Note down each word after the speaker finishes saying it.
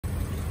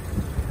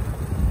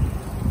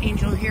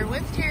Angel here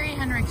with Terry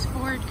Henricks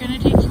Ford. Gonna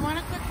take you on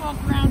a quick walk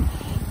around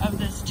of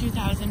this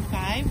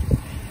 2005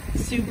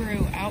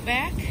 Subaru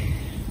Outback.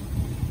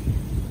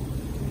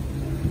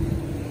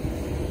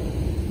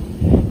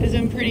 Is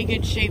in pretty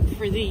good shape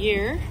for the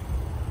year.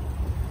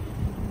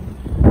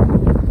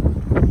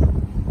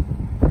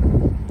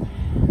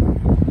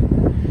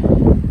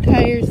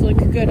 Tires look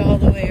good all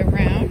the way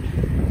around.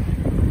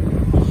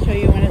 I'll show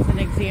you one as an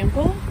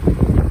example.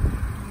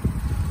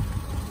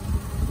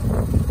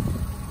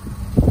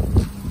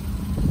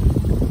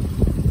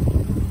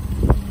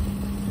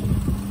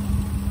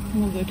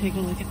 We'll go take a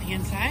look at the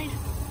inside.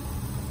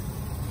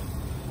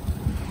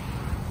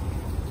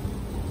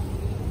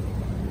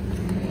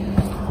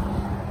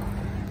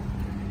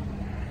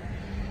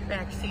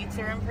 Back seats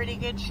are in pretty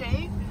good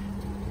shape.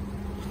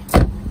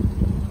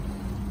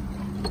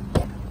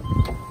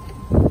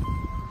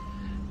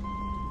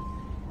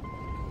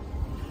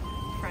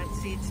 Front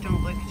seats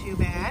don't look too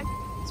bad.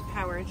 It's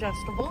power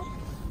adjustable.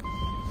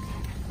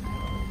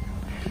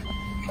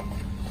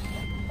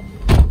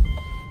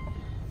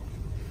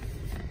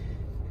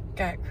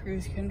 Got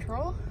cruise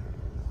control,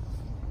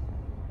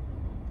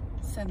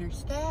 center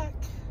stack,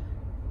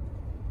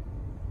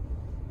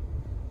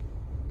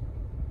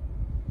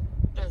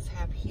 does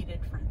have heated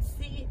front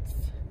seats,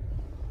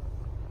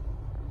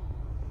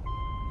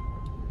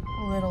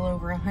 a little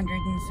over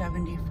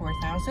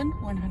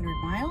 174,100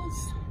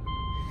 miles.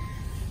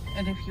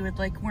 And if you would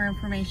like more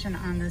information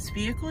on this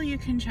vehicle, you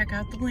can check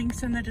out the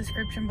links in the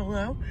description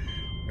below,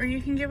 or you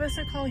can give us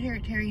a call here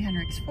at Terry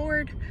Henricks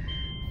Ford,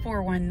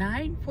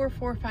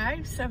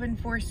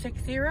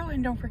 419-445-7460,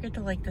 and don't forget to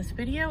like this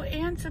video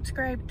and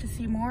subscribe to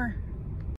see more.